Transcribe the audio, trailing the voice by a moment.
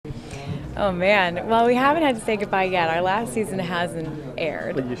Oh man, well we haven't had to say goodbye yet. Our last season hasn't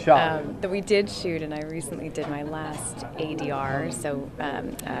aired. But you shot. That we did shoot, and I recently did my last ADR, so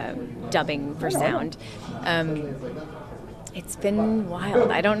dubbing for sound. It's been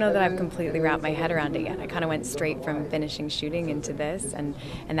wild. I don't know that I've completely wrapped my head around it yet. I kind of went straight from finishing shooting into this, and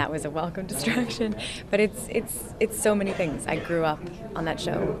that was a welcome distraction. But it's so many things. I grew up on that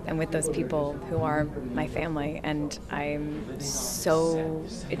show and with those people who are my family, and I'm so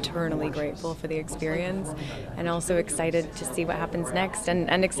eternally grateful for the experience, and also excited to see what happens next,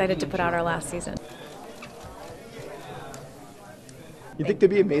 and excited to put out our last season. You think there'd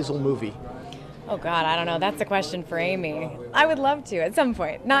be a Maisel movie? Oh God, I don't know. That's a question for Amy. I would love to at some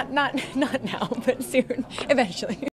point. Not now, but soon, eventually.